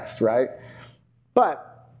to the test, right?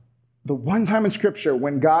 But the one time in Scripture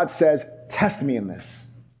when God says, test me in this,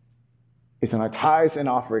 it's in our tithes and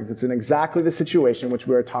offerings. It's in exactly the situation which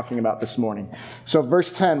we are talking about this morning. So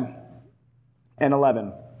verse 10 and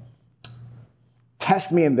 11.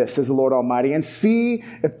 Test me in this, says the Lord Almighty, and see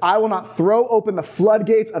if I will not throw open the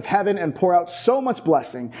floodgates of heaven and pour out so much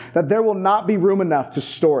blessing that there will not be room enough to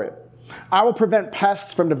store it. I will prevent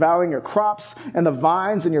pests from devouring your crops, and the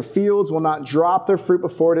vines in your fields will not drop their fruit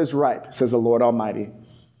before it is ripe, says the Lord Almighty.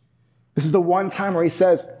 This is the one time where he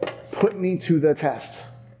says, put me to the test.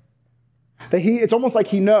 It's almost like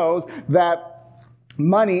he knows that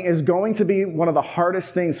money is going to be one of the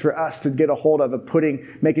hardest things for us to get a hold of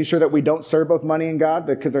making sure that we don't serve both money and God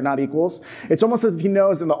because they're not equals. It's almost as if he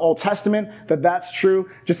knows in the Old Testament that that's true,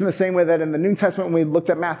 just in the same way that in the New Testament, when we looked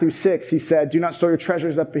at Matthew 6, he said, do not store your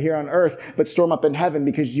treasures up here on earth, but store them up in heaven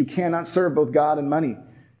because you cannot serve both God and money.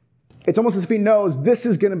 It's almost as if he knows this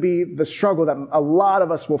is going to be the struggle that a lot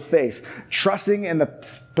of us will face, trusting in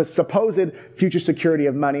the supposed future security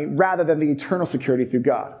of money rather than the eternal security through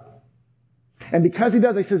God. And because he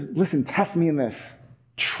does, he says, listen, test me in this.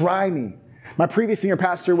 Try me. My previous senior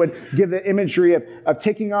pastor would give the imagery of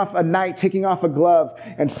taking off a knight, taking off a glove,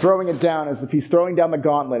 and throwing it down as if he's throwing down the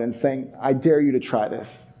gauntlet and saying, I dare you to try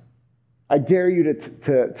this. I dare you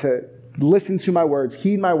to listen to my words,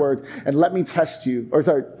 heed my words, and let me test you,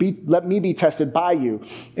 let me be tested by you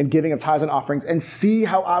in giving of tithes and offerings and see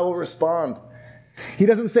how I will respond. He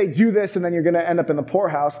doesn't say, do this, and then you're going to end up in the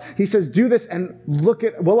poorhouse. He says, do this, and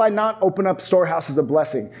will I not open up storehouses of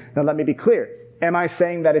blessing? Now, let me be clear. Am I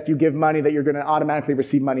saying that if you give money that you're going to automatically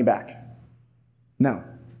receive money back? No.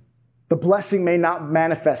 The blessing may not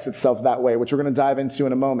manifest itself that way, which we're going to dive into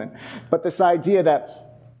in a moment. But this idea that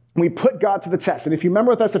we put God to the test. And if you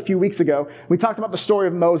remember with us a few weeks ago, we talked about the story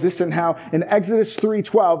of Moses and how in Exodus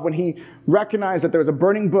 3:12, when he recognized that there was a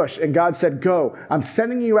burning bush and God said, go, I'm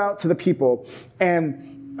sending you out to the people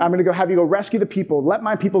and I'm going to have you go rescue the people. Let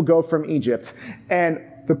my people go from Egypt. And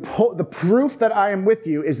the proof that I am with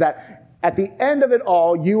you is that at the end of it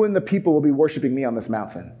all, you and the people will be worshiping me on this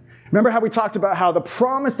mountain. Remember how we talked about how the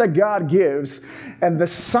promise that God gives and the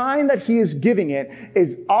sign that he is giving it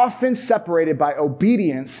is often separated by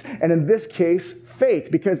obedience, and in this case, faith,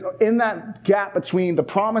 because in that gap between the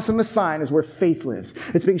promise and the sign is where faith lives.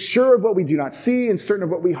 It's being sure of what we do not see and certain of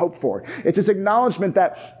what we hope for. It's this acknowledgement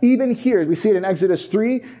that even here, we see it in Exodus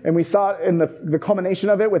 3, and we saw it in the culmination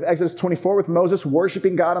of it with Exodus 24 with Moses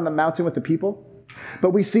worshiping God on the mountain with the people.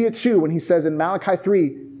 But we see it too when he says in Malachi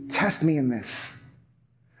 3, test me in this.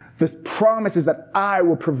 This promise is that I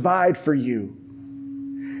will provide for you.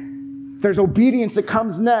 There's obedience that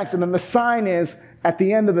comes next, and then the sign is, at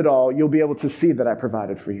the end of it all, you'll be able to see that I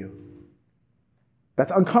provided for you.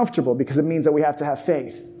 That's uncomfortable because it means that we have to have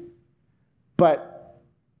faith. But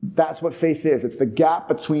that's what faith is. It's the gap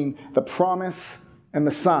between the promise and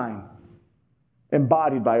the sign,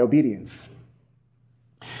 embodied by obedience.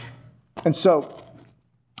 And so,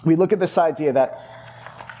 we look at this idea that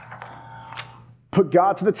put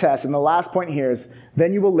God to the test, and the last point here is,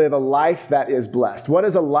 then you will live a life that is blessed. What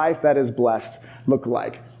does a life that is blessed look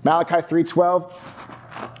like? Malachi 3:12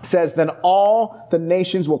 says, then all the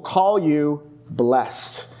nations will call you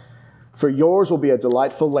blessed, for yours will be a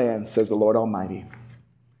delightful land, says the Lord Almighty.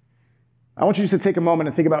 I want you just to take a moment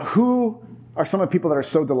and think about who are some of the people that are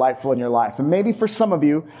so delightful in your life. And maybe for some of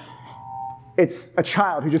you, it's a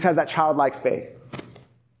child who just has that childlike faith,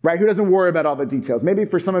 right? Who doesn't worry about all the details. Maybe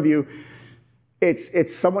for some of you,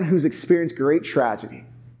 it's someone who's experienced great tragedy.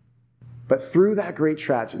 But through that great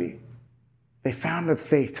tragedy, they found the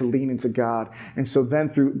faith to lean into God. And so then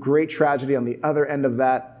through great tragedy on the other end of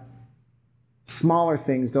that, smaller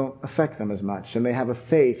things don't affect them as much. And they have a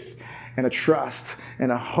faith and a trust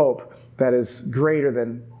and a hope that is greater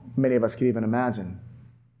than many of us could even imagine.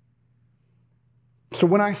 So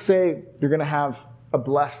when I say you're going to have a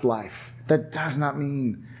blessed life, that does not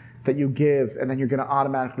mean that you give and then you're going to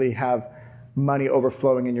automatically have money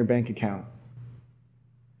overflowing in your bank account.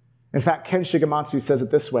 In fact, Ken Shigematsu says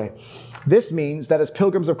it this way. This means that as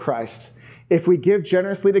pilgrims of Christ, if we give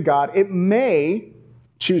generously to God, he may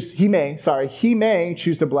choose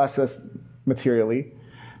to bless us materially,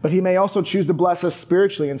 but he may also choose to bless us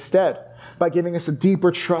spiritually instead by giving us a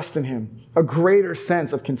deeper trust in him, a greater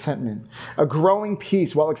sense of contentment, a growing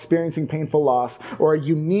peace while experiencing painful loss, or a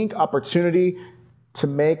unique opportunity to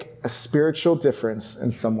make a spiritual difference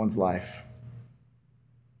in someone's life.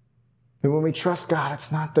 And when we trust God,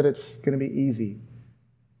 it's not that it's going to be easy,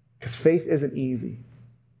 because faith isn't easy,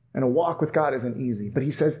 and a walk with God isn't easy. But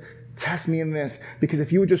he says, test me in this, because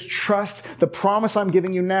if you would just trust the promise I'm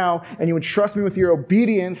giving you now, and you would trust me with your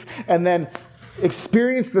obedience, and then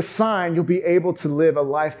experience the sign, you'll be able to live a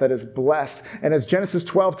life that is blessed. And as Genesis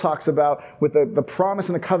 12 talks about with the promise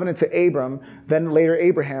and the covenant to Abram, then later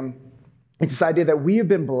Abraham, it's this idea that we have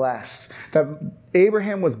been blessed, that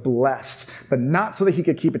Abraham was blessed, but not so that he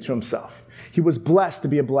could keep it to himself. He was blessed to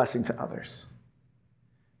be a blessing to others.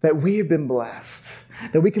 That we have been blessed,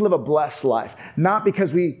 that we can live a blessed life, not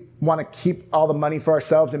because we want to keep all the money for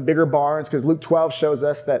ourselves in bigger barns, because Luke 12 shows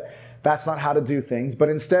us that that's not how to do things, but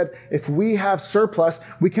instead, if we have surplus,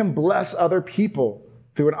 we can bless other people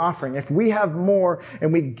through an offering. If we have more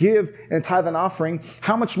and we give and tithe an offering,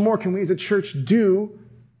 how much more can we as a church do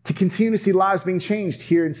to continue to see lives being changed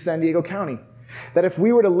here in San Diego County? That if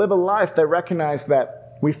we were to live a life that recognized that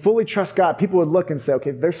we fully trust God, people would look and say,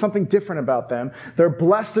 okay, there's something different about them. They're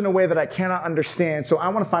blessed in a way that I cannot understand, so I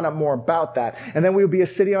want to find out more about that. And then we would be a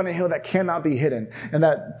city on a hill that cannot be hidden, and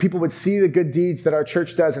that people would see the good deeds that our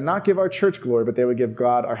church does and not give our church glory, but they would give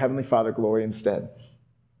God, our Heavenly Father, glory instead.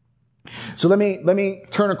 So let me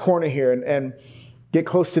turn a corner here and get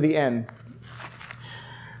close to the end.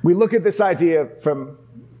 We look at this idea from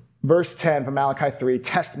verse 10 from Malachi 3,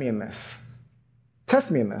 test me in this.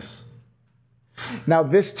 Test me in this. Now,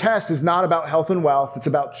 this test is not about health and wealth. It's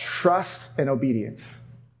about trust and obedience.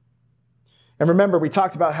 And remember, we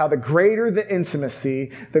talked about how the greater the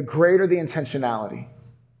intimacy, the greater the intentionality.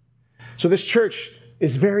 So this church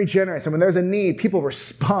is very generous. And when there's a need, people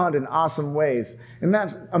respond in awesome ways. And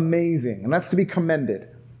that's amazing. And that's to be commended.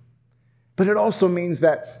 But it also means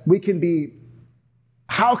that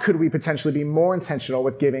how could we potentially be more intentional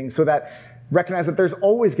with giving so that recognize that there's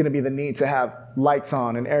always going to be the need to have lights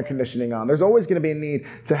on and air conditioning on. There's always going to be a need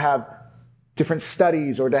to have different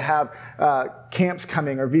studies or to have camps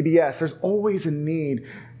coming or VBS. There's always a need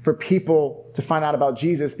for people to find out about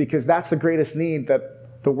Jesus because that's the greatest need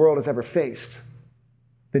that the world has ever faced.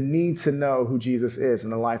 The need to know who Jesus is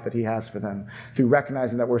and the life that he has for them through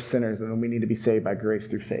recognizing that we're sinners and that we need to be saved by grace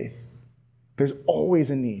through faith. There's always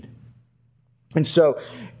a need. And so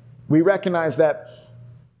we recognize that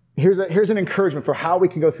here's an encouragement for how we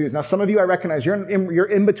can go through this. Now, some of you, I recognize you're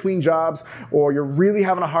in between jobs or you're really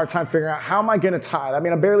having a hard time figuring out, how am I going to tithe? I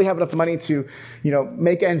mean, I barely have enough money to,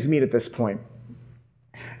 make ends meet at this point.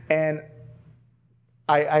 And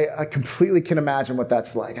I completely can imagine what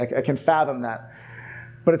that's like. I can fathom that.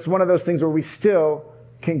 But it's one of those things where we still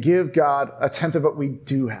can give God a tenth of what we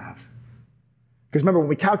do have. Because remember, when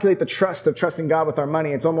we calculate the trust of trusting God with our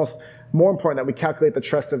money, it's almost more important that we calculate the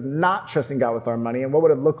trust of not trusting God with our money. And what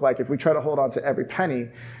would it look like if we try to hold on to every penny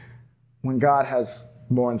when God has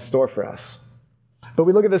more in store for us? But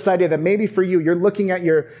we look at this idea that maybe for you, you're looking at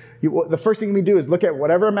the first thing we do is look at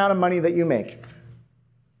whatever amount of money that you make.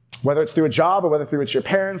 Whether it's through a job or whether it's your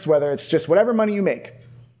parents, whether it's just whatever money you make.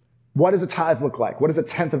 What does a tithe look like? What does a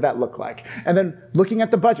tenth of that look like? And then looking at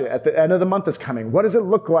the budget at the end of the month is coming. What does it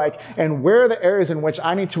look like? And where are the areas in which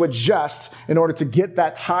I need to adjust in order to get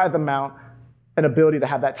that tithe amount and ability to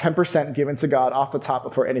have that 10% given to God off the top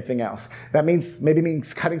before anything else? That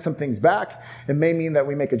means cutting some things back. It may mean that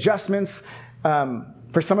we make adjustments.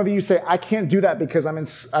 For some of you say, I can't do that because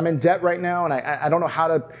I'm in debt right now and I don't know how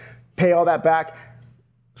to pay all that back.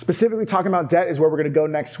 Specifically talking about debt is where we're going to go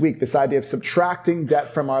next week, this idea of subtracting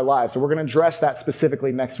debt from our lives. So we're going to address that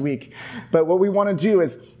specifically next week. But what we want to do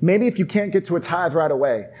is, maybe if you can't get to a tithe right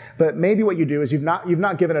away, but maybe what you do is you've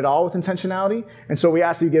not given it all with intentionality, and so we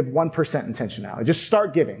ask that you give 1% intentionality. Just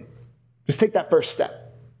start giving. Just take that first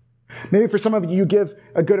step. Maybe for some of you, you give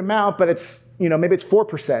a good amount, but it's, maybe it's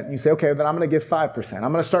 4%. And you say, okay, then I'm going to give 5%.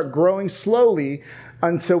 I'm going to start growing slowly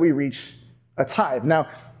until we reach a tithe. Now,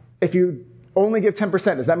 if you only give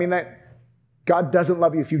 10%, does that mean that God doesn't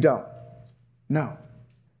love you if you don't? No.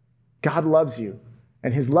 God loves you.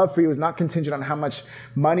 And his love for you is not contingent on how much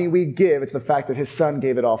money we give. It's the fact that his son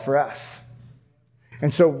gave it all for us.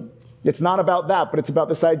 And so it's not about that, but it's about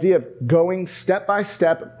this idea of going step by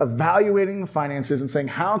step, evaluating the finances and saying,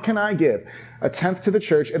 how can I give a tenth to the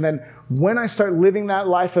church? And then when I start living that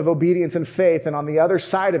life of obedience and faith, and on the other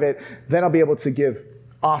side of it, then I'll be able to give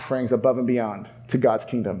offerings above and beyond to God's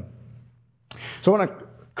kingdom. So I want to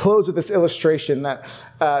close with this illustration that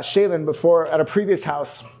Shaylin, before at a previous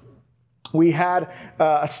house, we had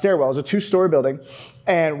a stairwell. It was a 2-story building,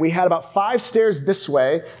 and we had about 5 stairs this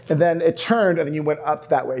way, and then it turned, and then you went up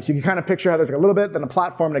that way. So you can kind of picture how there's like a little bit, then a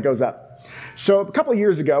platform, and it goes up. So a couple of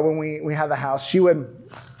years ago, when we had the house, she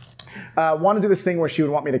would want to do this thing where she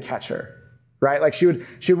would want me to catch her. Right? Like she would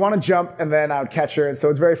want to jump and then I would catch her. And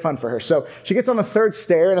so it's very fun for her. So she gets on the 3rd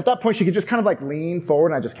stair, and at that point she could just kind of like lean forward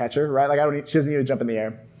and I just catch her, right? Like she doesn't need to jump in the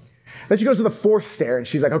air. Then she goes to the 4th stair and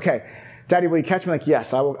she's like, okay, Daddy, will you catch me? Like,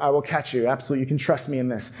 yes, I will catch you. Absolutely. You can trust me in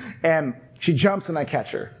this. And she jumps and I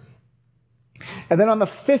catch her. And then on the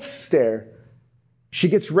 5th stair, she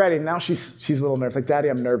gets ready. Now she's a little nervous. Like, Daddy,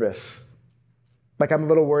 I'm nervous. Like, I'm a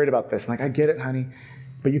little worried about this. I'm like, I get it, honey,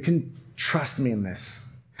 but you can trust me in this.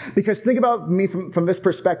 Because think about me from this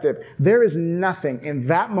perspective. There is nothing in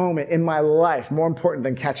that moment in my life more important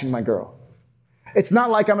than catching my girl. It's not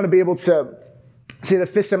like I'm going to be able to say the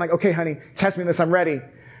fist. I'm like, okay, honey, test me in this. I'm ready.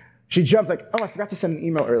 She jumps like, oh, I forgot to send an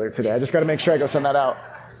email earlier today. I just got to make sure I go send that out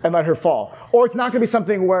and let her fall. Or it's not going to be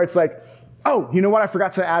something where it's like, Oh, you know what? I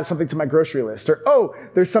forgot to add something to my grocery list. Or, oh,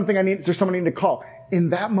 there's someone I need to call. In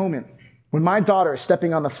that moment, when my daughter is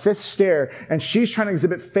stepping on the 5th stair and she's trying to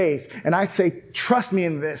exhibit faith, and I say, trust me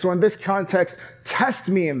in this, or in this context, test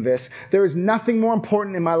me in this, there is nothing more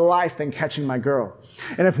important in my life than catching my girl.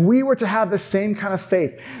 And if we were to have the same kind of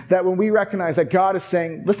faith, that when we recognize that God is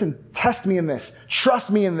saying, listen, test me in this, trust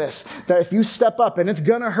me in this, that if you step up and it's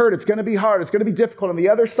going to hurt, it's going to be hard, it's going to be difficult on the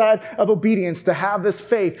other side of obedience to have this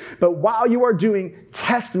faith, but while you are doing,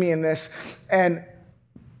 test me in this, and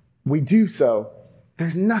we do so,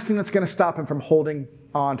 there's nothing that's going to stop him from holding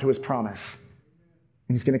on to his promise.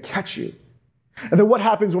 And he's going to catch you. And then what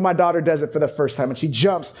happens when my daughter does it for the first time? And she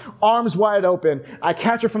jumps, arms wide open. I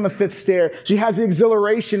catch her from the 5th stair. She has the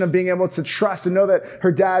exhilaration of being able to trust and know that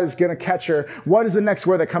her dad is going to catch her. What is the next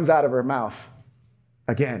word that comes out of her mouth?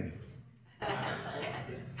 Again.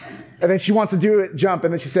 And then she wants to do it, jump,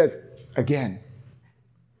 and then she says, again.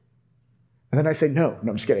 And then I say, no,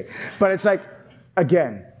 I'm just kidding. But it's like,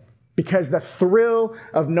 again. Because the thrill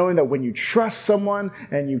of knowing that when you trust someone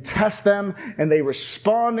and you test them and they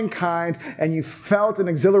respond in kind and you felt an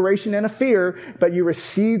exhilaration and a fear, but you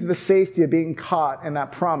received the safety of being caught and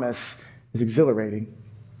that promise is exhilarating.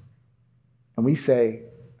 And we say,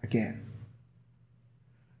 again.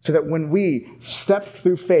 So that when we step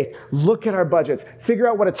through faith, look at our budgets, figure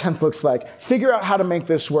out what a 10th looks like, figure out how to make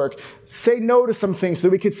this work, say no to some things so that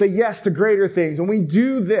we could say yes to greater things. When we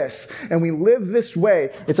do this and we live this way,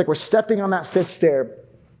 it's like we're stepping on that 5th stair.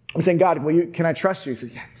 I'm saying, God, can I trust you? He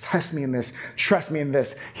says, yeah, test me in this, trust me in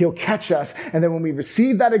this. He'll catch us. And then when we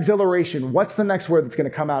receive that exhilaration, what's the next word that's going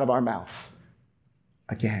to come out of our mouths?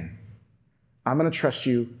 Again. I'm going to trust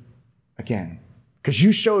you again. Because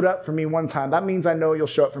you showed up for me one time. That means I know you'll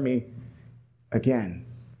show up for me again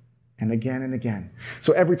and again and again.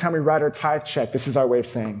 So every time we write our tithe check, this is our way of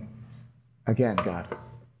saying, again, God.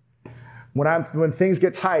 When things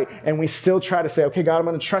get tight and we still try to say, okay, God, I'm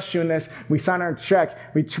going to trust you in this. We sign our check.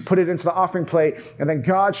 We put it into the offering plate. And then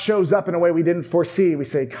God shows up in a way we didn't foresee. We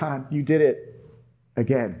say, God, you did it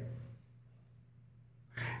again.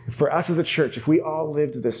 For us as a church, if we all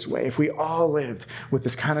lived this way, if we all lived with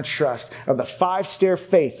this kind of trust of the 5-stair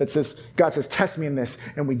faith that says, God says, test me in this,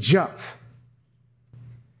 and we jumped,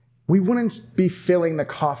 we wouldn't be filling the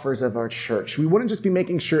coffers of our church. We wouldn't just be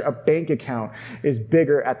making sure a bank account is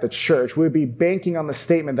bigger at the church. We would be banking on the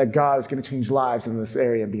statement that God is going to change lives in this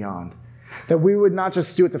area and beyond. That we would not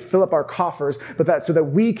just do it to fill up our coffers, but that so that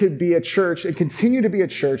we could be a church and continue to be a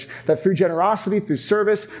church that through generosity, through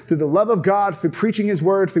service, through the love of God, through preaching his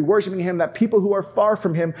word, through worshiping him, that people who are far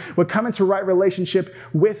from him would come into right relationship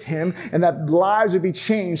with him and that lives would be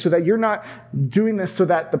changed so that you're not doing this so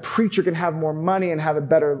that the preacher can have more money and have a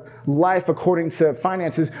better life according to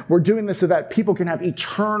finances. We're doing this so that people can have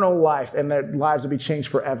eternal life and their lives will be changed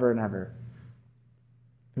forever and ever.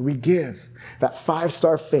 We give that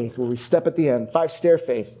 5-star faith where we step at the end, 5-stair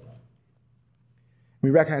faith. We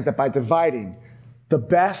recognize that by dividing the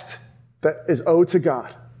best that is owed to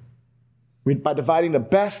God, by dividing the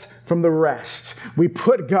best from the rest, we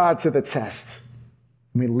put God to the test.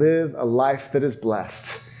 And we live a life that is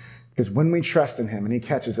blessed. Because when we trust in him and he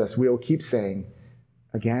catches us, we will keep saying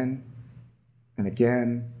again and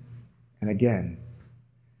again and again.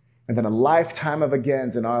 And then a lifetime of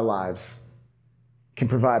agains in our lives can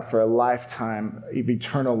provide for a lifetime of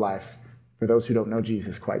eternal life for those who don't know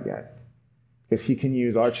Jesus quite yet. Because he can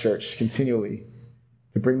use our church continually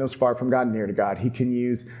to bring those far from God near to God. He can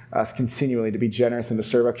use us continually to be generous and to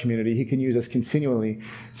serve our community. He can use us continually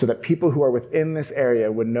so that people who are within this area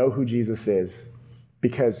would know who Jesus is.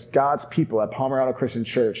 Because God's people at Palmer Auto Christian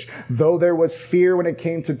Church, though there was fear when it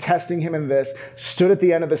came to testing him in this, stood at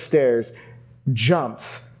the end of the stairs,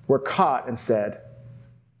 jumped, were caught, and said,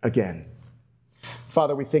 again.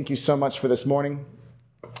 Father, we thank you so much for this morning.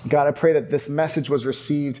 God, I pray that this message was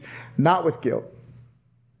received not with guilt,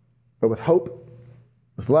 but with hope,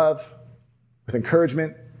 with love, with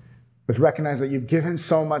encouragement, with recognize that you've given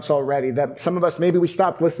so much already that some of us, maybe we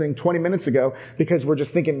stopped listening 20 minutes ago because we're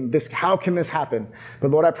just thinking, how can this happen?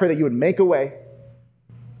 But Lord, I pray that you would make a way,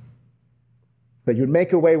 that you would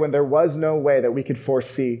make a way when there was no way that we could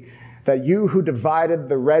foresee. That you who divided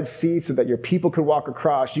the Red Sea so that your people could walk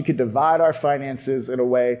across, you could divide our finances in a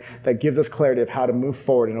way that gives us clarity of how to move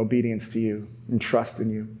forward in obedience to you and trust in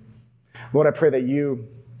you. Lord, I pray that you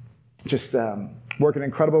just work in an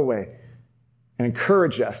incredible way and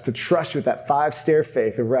encourage us to trust you with that 5-stair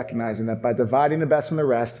faith of recognizing that by dividing the best from the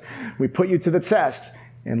rest, we put you to the test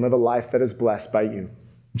and live a life that is blessed by you.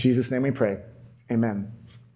 In Jesus' name we pray. Amen.